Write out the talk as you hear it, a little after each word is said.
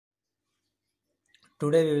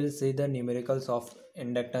Today we will see the numericals of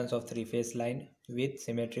inductance of three-phase line with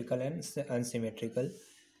symmetrical and unsymmetrical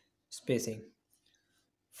spacing.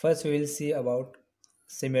 First we will see about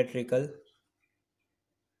symmetrical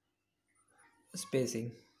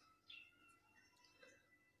spacing.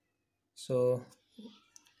 So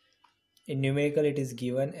in numerical it is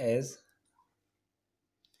given as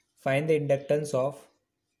find the inductance of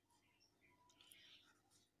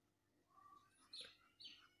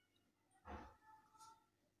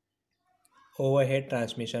overhead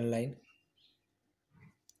transmission line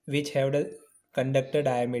which have the conductor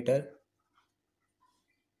diameter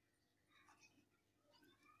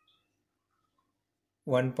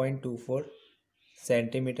 1.24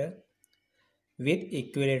 centimeter with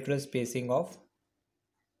equilateral spacing of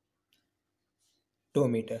 2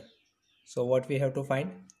 meter. So what we have to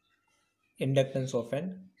find? Inductance of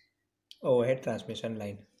an overhead transmission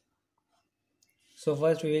line. So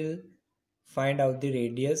first we will find out the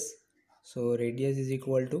radius. So radius is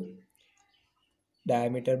equal to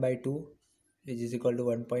diameter by 2, which is equal to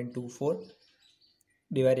 1.24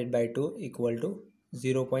 divided by 2 equal to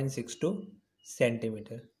 0.62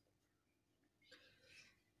 centimeter.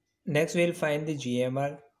 Next we will find the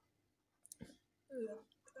GMR,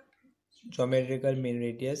 geometrical mean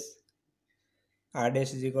radius. R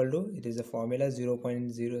dash is equal to, it is a formula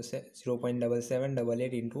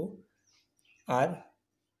 0.7788 into R,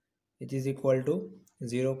 which is equal to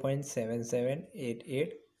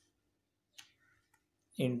 0.7788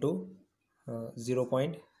 into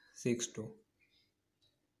 0.62.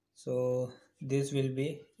 So this will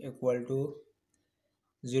be equal to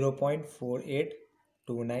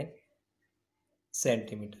 0.4829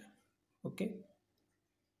 centimeter. Okay.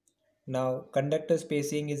 Now conductor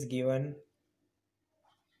spacing is given,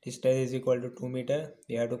 distance is equal to 2 meter.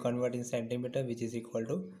 We have to convert in centimeter, which is equal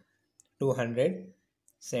to 200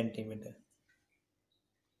 centimeter.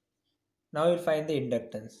 Now we'll find the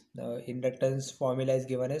inductance. Now inductance formula is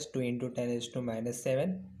given as 2 into 10 is to minus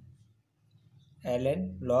 7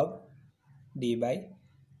 ln log d by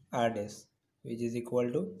r dash, which is equal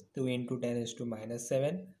to 2 into 10 is to minus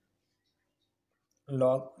 7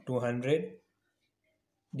 log 200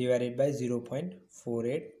 divided by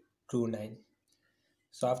 0.4829.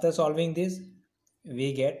 So after solving this,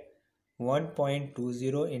 we get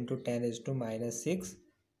 1.20 into 10 is to minus 6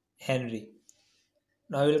 Henry.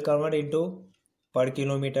 Now we will convert into per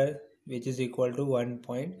kilometer, which is equal to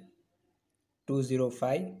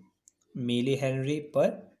 1.205 millihenry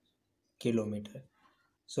per kilometer.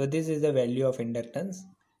 So this is the value of inductance,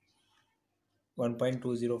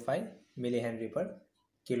 1.205 millihenry per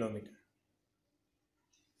kilometer.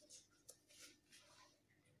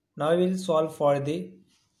 Now we will solve for the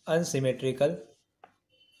unsymmetrical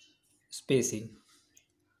spacing.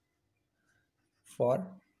 For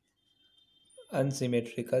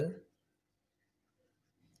unsymmetrical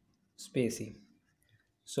spacing,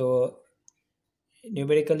 so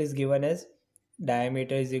numerical is given as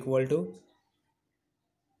diameter is equal to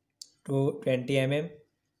 20 mm,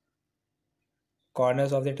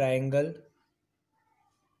 corners of the triangle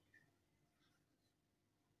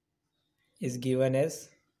is given as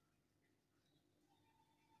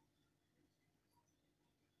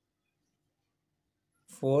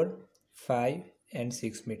 4, 5 and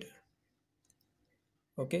 6 meter.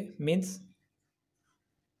 Okay, means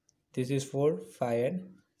this is 4, 5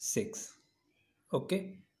 and 6.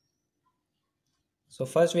 Okay, so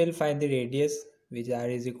first we will find the radius, which r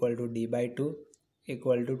is equal to d by 2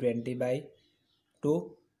 equal to 20 by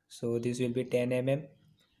 2. So this will be 10 mm.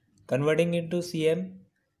 Converting into cm,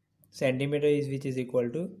 centimeter is which is equal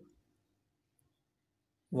to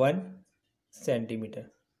 1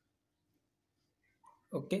 centimeter.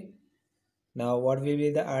 Okay, now what will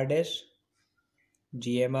be the r dash?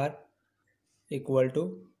 GMR equal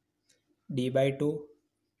to d by 2,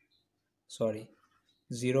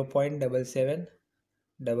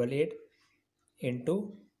 0.7788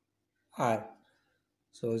 into r.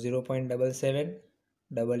 So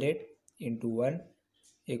 0.7788 into 1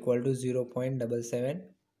 equal to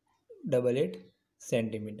 0.7788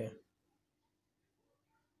 centimeter.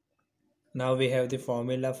 Now we have the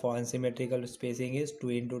formula for unsymmetrical spacing is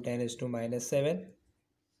 2 into 10 is to minus 7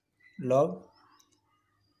 log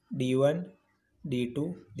d1,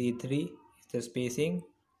 d2, d3 is the spacing,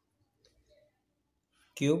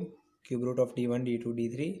 cube root of d1, d2,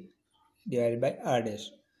 d3 divided by r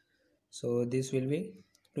dash. So this will be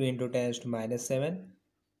 2 into 10 is to minus 7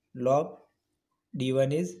 log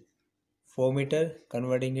d1 is 4 meter,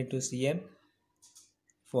 converting it to cm,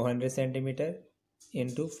 400 centimeter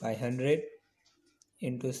into 500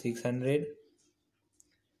 into 600,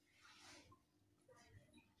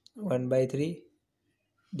 1 by 3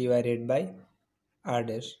 divided by r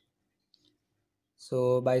dash.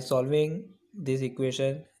 So by solving this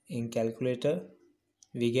equation in calculator,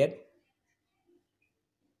 we get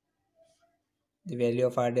the value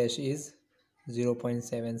of r dash is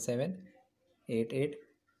 0.7788.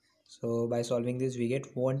 So by solving this, we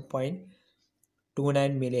get 1.29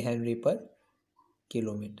 millihenry per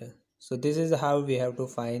kilometer. So this is how we have to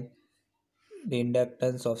find the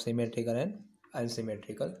inductance of symmetrical and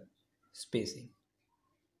unsymmetrical spacing.